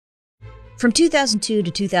From 2002 to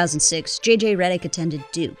 2006, J.J. Redick attended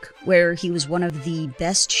Duke, where he was one of the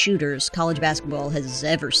best shooters college basketball has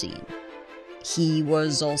ever seen. He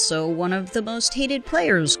was also one of the most hated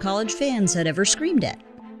players college fans had ever screamed at.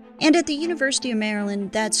 And at the University of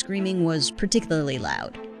Maryland, that screaming was particularly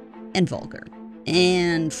loud, and vulgar,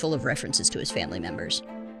 and full of references to his family members.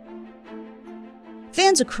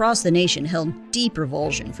 Fans across the nation held deep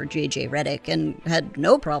revulsion for J.J. Redick and had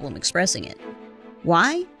no problem expressing it.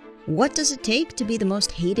 Why? What does it take to be the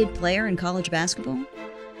most hated player in college basketball?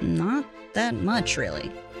 Not that much,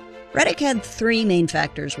 really. Redick had three main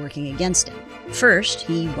factors working against him. First,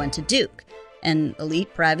 he went to Duke, an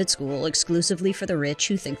elite private school exclusively for the rich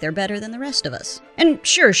who think they're better than the rest of us. And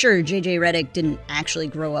sure, J.J. Redick didn't actually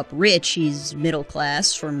grow up rich, he's middle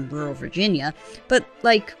class from rural Virginia, but,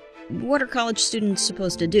 what are college students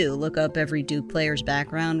supposed to do? Look up every Duke player's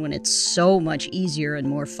background when it's so much easier and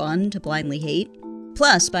more fun to blindly hate?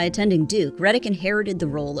 Plus, by attending Duke, Redick inherited the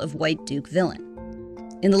role of white Duke villain.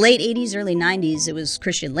 In the late 80s, early 90s, it was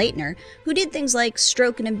Christian Laettner who did things like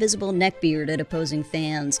stroke an invisible neckbeard at opposing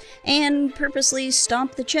fans and purposely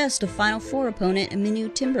stomp the chest of Final Four opponent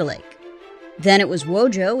Aminu Timberlake. Then it was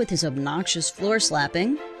Wojo with his obnoxious floor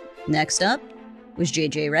slapping. Next up was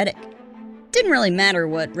J.J. Redick. Didn't really matter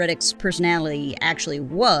what Redick's personality actually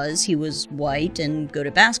was, he was white and good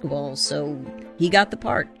at basketball, so he got the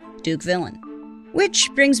part, Duke villain.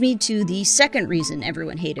 Which brings me to the second reason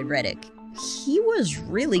everyone hated Redick. He was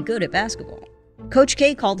really good at basketball. Coach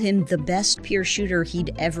K called him the best pure shooter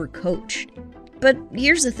he'd ever coached. But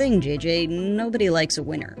here's the thing, JJ, nobody likes a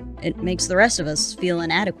winner. It makes the rest of us feel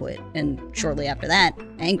inadequate, and shortly after that,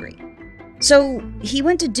 angry. So he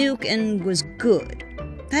went to Duke and was good.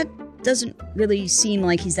 That doesn't really seem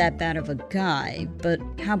like he's that bad of a guy, but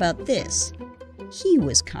how about this? He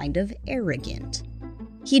was kind of arrogant.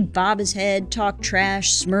 He'd bob his head, talk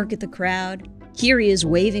trash, smirk at the crowd. Here he is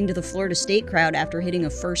waving to the Florida State crowd after hitting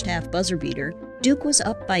a first-half buzzer beater. Duke was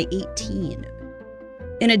up by 18.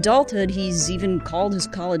 In adulthood, he's even called his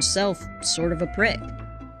college self sort of a prick.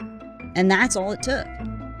 And that's all it took.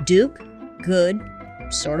 Duke, good,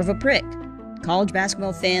 sort of a prick. College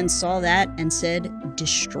basketball fans saw that and said,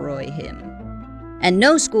 destroy him. And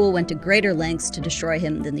no school went to greater lengths to destroy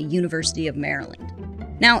him than the University of Maryland.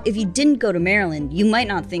 Now, if you didn't go to Maryland, you might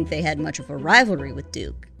not think they had much of a rivalry with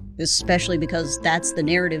Duke, especially because that's the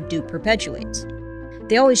narrative Duke perpetuates.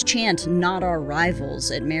 They always chant, not our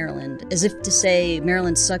rivals, at Maryland, as if to say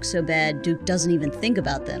Maryland sucks so bad Duke doesn't even think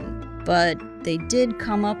about them. But they did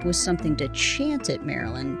come up with something to chant at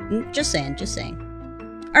Maryland. Just saying.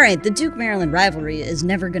 Alright, the Duke-Maryland rivalry is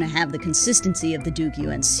never going to have the consistency of the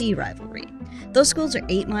Duke-UNC rivalry. Those schools are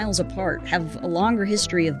 8 miles apart, have a longer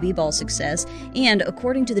history of b-ball success, and,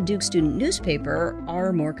 according to the Duke student newspaper,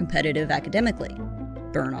 are more competitive academically.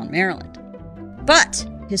 Burn on Maryland. But,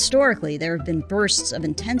 historically, there have been bursts of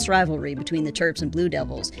intense rivalry between the Terps and Blue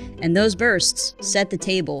Devils, and those bursts set the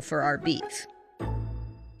table for our beef.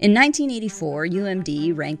 In 1984,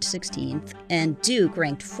 UMD ranked 16th, and Duke,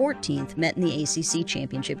 ranked 14th, met in the ACC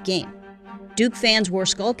championship game. Duke fans wore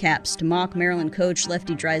skull caps to mock Maryland coach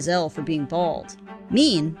Lefty Driesell for being bald.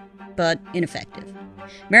 Mean, but ineffective.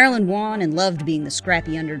 Maryland won and loved being the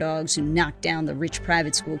scrappy underdogs who knocked down the rich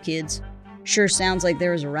private school kids. Sure sounds like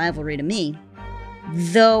there was a rivalry to me.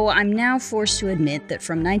 Though I'm now forced to admit that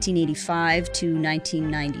from 1985 to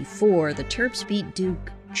 1994, the Terps beat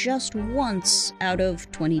Duke just once out of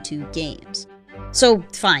 22 games. So,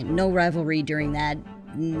 fine, no rivalry during that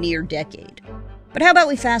near decade. But how about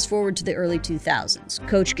we fast forward to the early 2000s?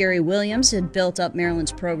 Coach Gary Williams had built up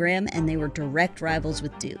Maryland's program, and they were direct rivals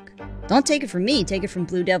with Duke. Don't take it from me, take it from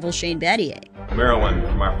Blue Devil Shane Battier. Maryland,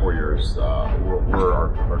 for my 4 years, were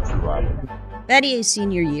our true rival. Battier's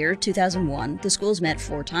senior year, 2001, the schools met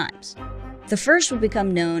 4 times. The first would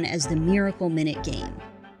become known as the Miracle Minute Game.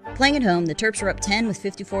 Playing at home, the Terps were up 10 with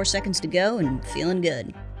 54 seconds to go and feeling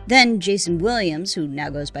good. Then Jason Williams, who now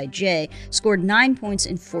goes by Jay, scored 9 points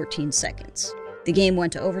in 14 seconds. The game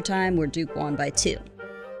went to overtime where Duke won by 2.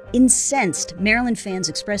 Incensed, Maryland fans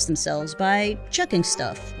expressed themselves by chucking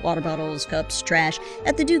stuff, water bottles, cups, trash,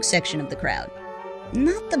 at the Duke section of the crowd.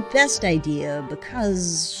 Not the best idea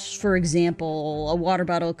because, for example, a water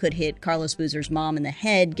bottle could hit Carlos Boozer's mom in the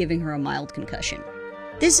head, giving her a mild concussion.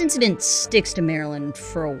 This incident sticks to Maryland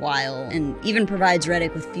for a while and even provides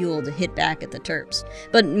Redick with fuel to hit back at the Terps,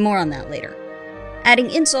 but more on that later.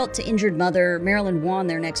 Adding insult to injured mother, Maryland won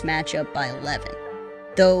their next matchup by 11.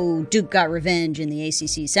 Though Duke got revenge in the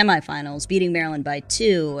ACC semifinals, beating Maryland by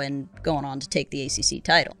 2 and going on to take the ACC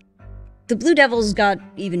title. The Blue Devils got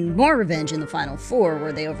even more revenge in the Final Four,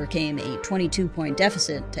 where they overcame a 22-point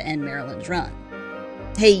deficit to end Maryland's run.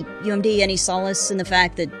 Hey, UMD, any solace in the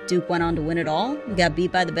fact that Duke went on to win it all? Got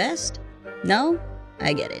beat by the best? No?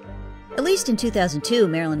 I get it. At least in 2002,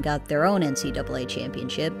 Maryland got their own NCAA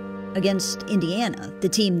championship against Indiana, the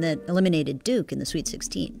team that eliminated Duke in the Sweet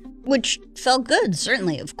 16. Which felt good,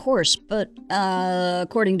 certainly, of course, but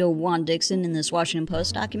according to Juan Dixon in this Washington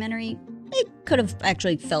Post documentary, it could have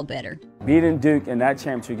actually felt better. Beating Duke in that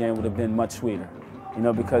championship game would have been much sweeter,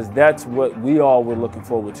 because that's what we all were looking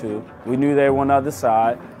forward to. We knew they were on the other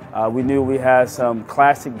side. We knew we had some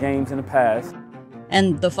classic games in the past.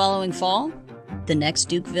 And the following fall, the next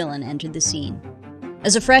Duke villain entered the scene.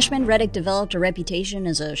 As a freshman, Redick developed a reputation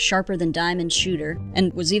as a sharper-than-diamond shooter,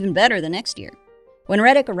 and was even better the next year. When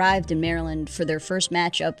Redick arrived in Maryland for their first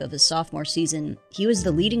matchup of his sophomore season, he was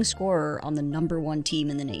the leading scorer on the #1 team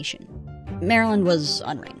in the nation. Maryland was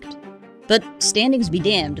unranked. But standings be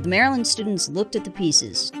damned, the Maryland students looked at the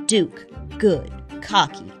pieces: Duke, good,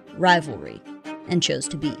 cocky, rivalry, and chose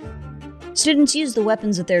to beef. Students used the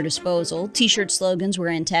weapons at their disposal. T-shirt slogans were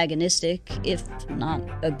antagonistic, if not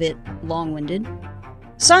a bit long-winded.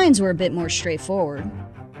 Signs were a bit more straightforward.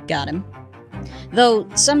 Got him. Though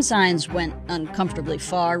some signs went uncomfortably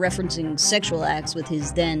far, referencing sexual acts with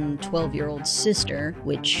his then 12-year-old sister,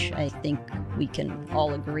 which I think we can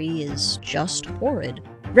all agree is just horrid.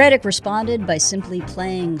 Redick responded by simply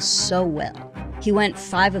playing so well. He went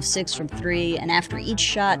 5 of 6 from 3, and after each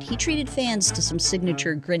shot, he treated fans to some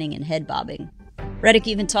signature grinning and head bobbing. Redick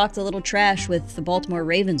even talked a little trash with the Baltimore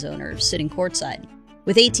Ravens owner sitting courtside.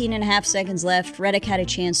 With 18.5 seconds left, Redick had a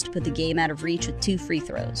chance to put the game out of reach with 2 free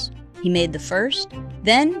throws. He made the first.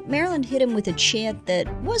 Then, Maryland hit him with a chant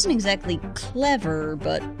that wasn't exactly clever,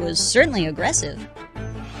 but was certainly aggressive.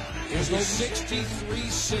 It was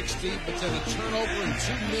 63-60, but then a turnover and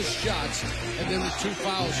 2 missed shots, and then the 2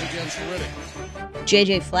 fouls against Redick.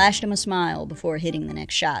 JJ flashed him a smile before hitting the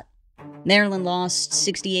next shot. Maryland lost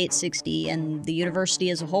 68-60, and the university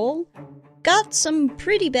as a whole got some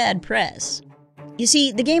pretty bad press. You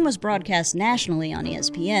see, the game was broadcast nationally on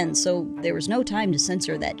ESPN, so there was no time to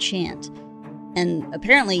censor that chant. And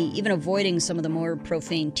apparently, even avoiding some of the more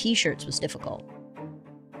profane t-shirts was difficult.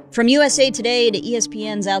 From USA Today to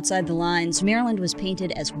ESPN's Outside the Lines, Maryland was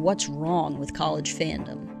painted as what's wrong with college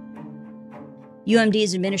fandom.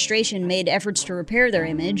 UMD's administration made efforts to repair their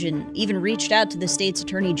image and even reached out to the state's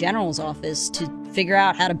attorney general's office to figure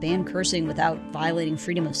out how to ban cursing without violating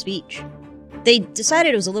freedom of speech. They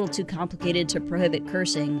decided it was a little too complicated to prohibit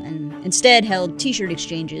cursing, and instead held t-shirt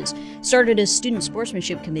exchanges, started a student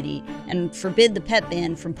sportsmanship committee, and forbid the pep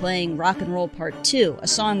band from playing Rock and Roll Part 2, a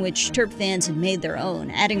song which Terp fans had made their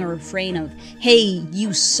own, adding a refrain of, "Hey,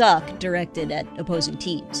 you suck," directed at opposing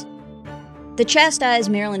teams. The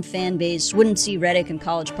chastised Maryland fan base wouldn't see Redick in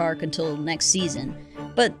College Park until next season,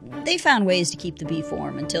 but they found ways to keep the beef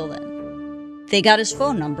warm until then. They got his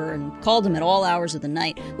phone number and called him at all hours of the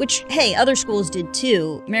night, which, hey, other schools did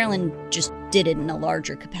too. Maryland just did it in a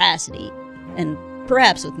larger capacity, and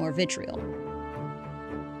perhaps with more vitriol.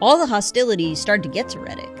 All the hostility started to get to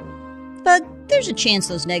Redick, but there's a chance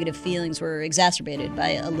those negative feelings were exacerbated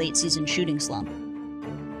by a late-season shooting slump.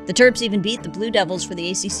 The Terps even beat the Blue Devils for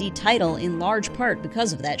the ACC title in large part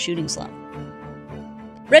because of that shooting slump.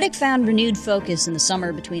 Redick found renewed focus in the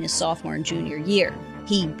summer between his sophomore and junior year.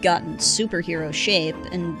 He got in superhero shape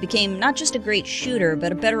and became not just a great shooter,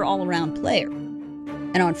 but a better all-around player.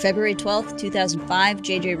 And on February 12, 2005,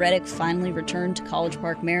 JJ Redick finally returned to College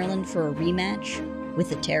Park, Maryland for a rematch with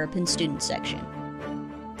the Terrapin student section.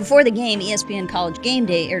 Before the game, ESPN College Game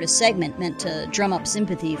Day aired a segment meant to drum up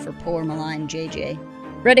sympathy for poor, maligned JJ.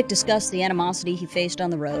 Redick discussed the animosity he faced on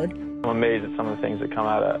the road. I'm amazed at some of the things that come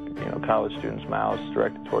out of college students' mouths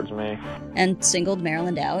directed towards me. And singled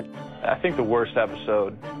Maryland out. I think the worst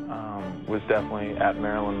episode was definitely at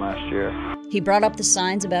Maryland last year. He brought up the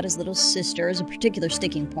signs about his little sister as a particular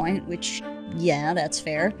sticking point, which, yeah, that's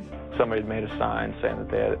fair. Somebody had made a sign saying that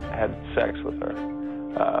they had sex with her,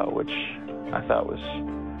 which I thought was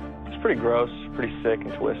pretty gross, pretty sick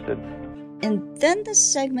and twisted. And then the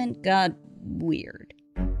segment got weird.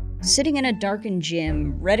 Sitting in a darkened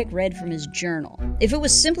gym, Redick read from his journal. If it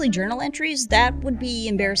was simply journal entries, that would be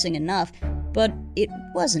embarrassing enough, but it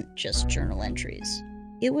wasn't just journal entries.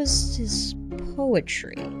 It was his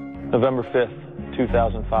poetry. November 5th,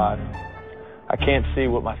 2005. I can't see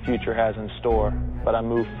what my future has in store, but I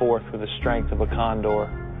move forth with the strength of a condor,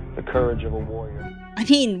 the courage of a warrior. I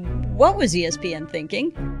mean, what was ESPN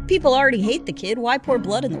thinking? People already hate the kid, why pour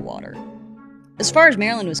blood in the water? As far as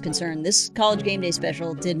Maryland was concerned, this College Game Day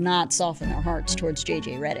special did not soften their hearts towards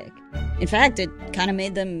JJ Redick. In fact, it kind of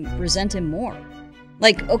made them resent him more.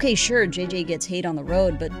 Like, okay, sure, JJ gets hate on the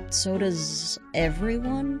road, but so does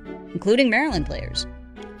everyone, including Maryland players.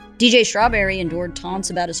 DJ Strawberry endured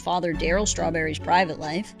taunts about his father Daryl Strawberry's private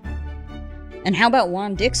life. And how about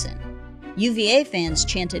Juan Dixon? UVA fans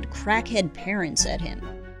chanted crackhead parents at him.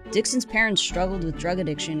 Dixon's parents struggled with drug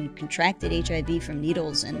addiction, contracted HIV from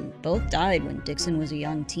needles, and both died when Dixon was a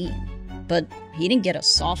young teen. But he didn't get a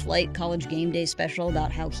soft light College Game Day special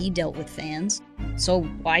about how he dealt with fans. So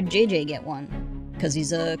why'd JJ get one? Because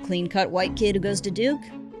he's a clean-cut white kid who goes to Duke?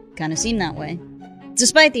 Kinda seemed that way.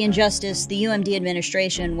 Despite the injustice, the UMD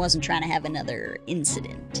administration wasn't trying to have another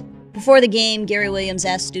incident. Before the game, Gary Williams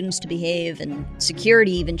asked students to behave, and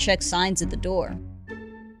security even checked signs at the door.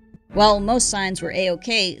 While most signs were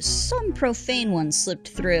A-OK, some profane ones slipped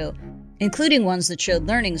through, including ones that showed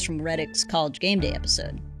learnings from Reddick's College Game Day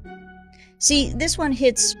episode. See, this one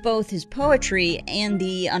hits both his poetry and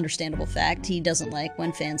the understandable fact he doesn't like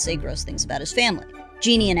when fans say gross things about his family.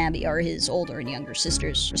 Jeannie and Abby are his older and younger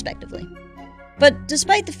sisters, respectively. But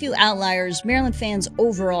despite the few outliers, Maryland fans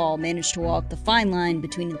overall managed to walk the fine line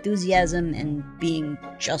between enthusiasm and being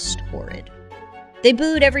just horrid. They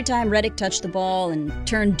booed every time Reddick touched the ball and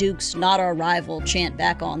turned Duke's "not our rival" chant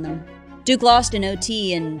back on them. Duke lost in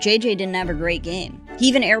OT and JJ didn't have a great game. He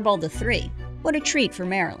even airballed the 3. What a treat for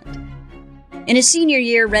Maryland. In his senior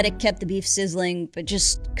year, Reddick kept the beef sizzling, but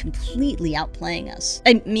just completely outplaying us.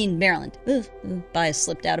 I mean, Maryland. Bias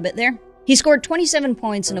slipped out a bit there. He scored 27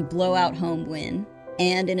 points in a blowout home win,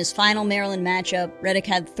 and in his final Maryland matchup, Reddick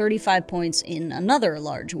had 35 points in another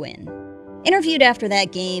large win. Interviewed after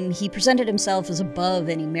that game, he presented himself as above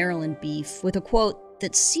any Maryland beef with a quote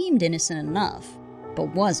that seemed innocent enough,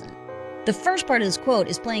 but wasn't. The first part of this quote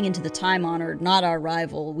is playing into the time-honored, "not our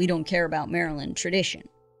rival, we don't care about Maryland" tradition.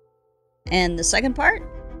 And the second part?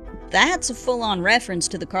 That's a full-on reference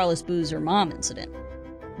to the Carlos Boozer mom incident.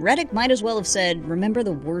 Reddick might as well have said, "Remember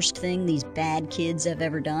the worst thing these bad kids have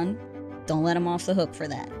ever done? Don't let them off the hook for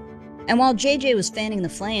that." And while JJ was fanning the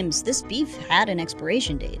flames, this beef had an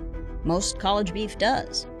expiration date. Most college beef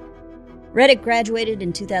does. Reddick graduated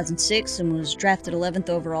in 2006 and was drafted 11th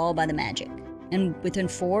overall by the Magic. And within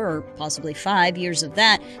 4 or possibly 5 years of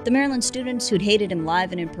that, the Maryland students who'd hated him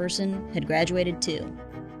live and in person had graduated too.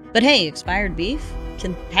 But hey, expired beef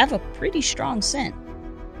can have a pretty strong scent.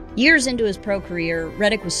 Years into his pro career,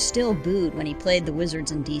 Reddick was still booed when he played the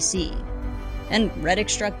Wizards in DC. And Reddick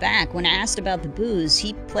struck back. When asked about the boos,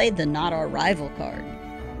 he played the "not our rival" card.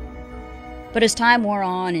 But as time wore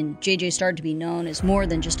on and JJ started to be known as more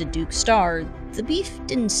than just a Duke star, the beef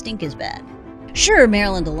didn't stink as bad. Sure,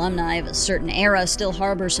 Maryland alumni of a certain era still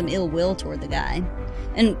harbor some ill will toward the guy.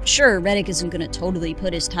 And sure, Reddick isn't going to totally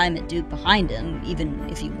put his time at Duke behind him, even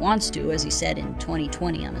if he wants to, as he said in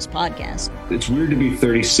 2020 on his podcast. It's weird to be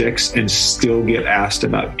 36 and still get asked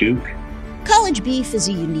about Duke. College beef is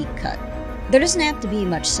a unique cut. There doesn't have to be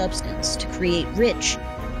much substance to create rich,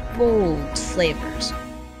 bold flavors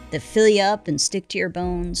that fill you up and stick to your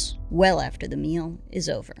bones well after the meal is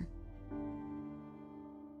over.